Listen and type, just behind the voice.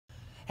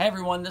Hey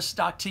everyone, this is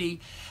Doc T.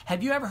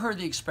 Have you ever heard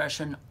the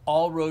expression,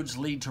 all roads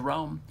lead to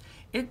Rome?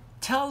 It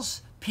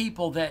tells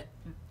people that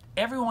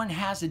everyone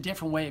has a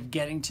different way of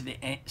getting to the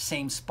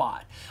same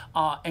spot.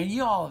 And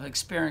you all have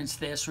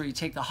experienced this, where you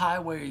take the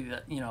highway,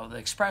 the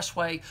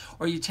expressway,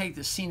 or you take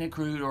the scenic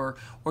route,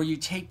 or you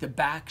take the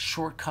back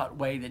shortcut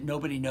way that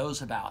nobody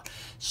knows about.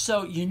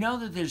 So you know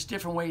that there's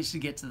different ways to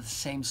get to the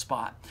same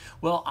spot.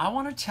 Well, I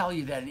want to tell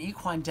you that in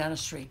equine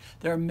dentistry,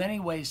 there are many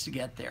ways to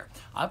get there.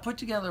 I put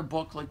together a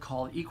booklet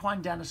called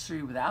Equine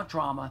Dentistry Without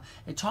Drama.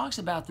 It talks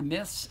about the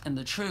myths and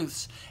the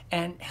truths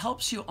and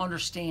helps you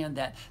understand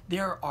that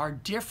there are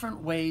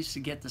different ways to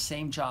get the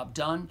same job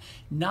done.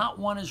 Not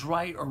one is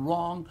right or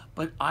wrong,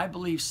 but I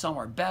believe some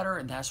are better,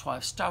 and that's why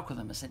I've stuck with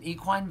them. As an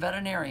equine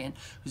veterinarian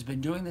who's been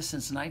doing this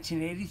since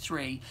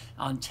 1983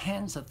 on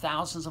tens of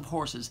thousands of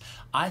horses,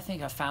 I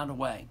think I found a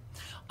way.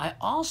 I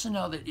also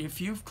know that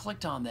if you've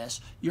clicked on this,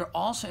 you're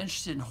also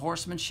interested in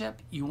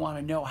horsemanship. You want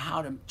to know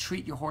how to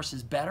treat your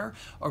horses better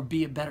or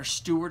be a better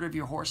steward of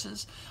your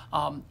horses.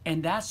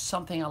 And that's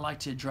something I like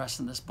to address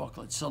in this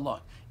booklet. So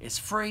look, it's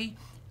free,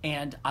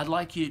 and I'd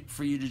like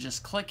for you to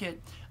just click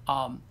it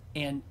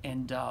and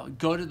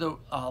go to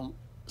the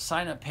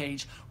sign up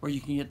page where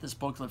you can get this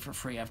booklet for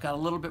free. I've got a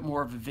little bit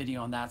more of a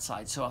video on that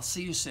side, so I'll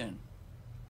see you soon.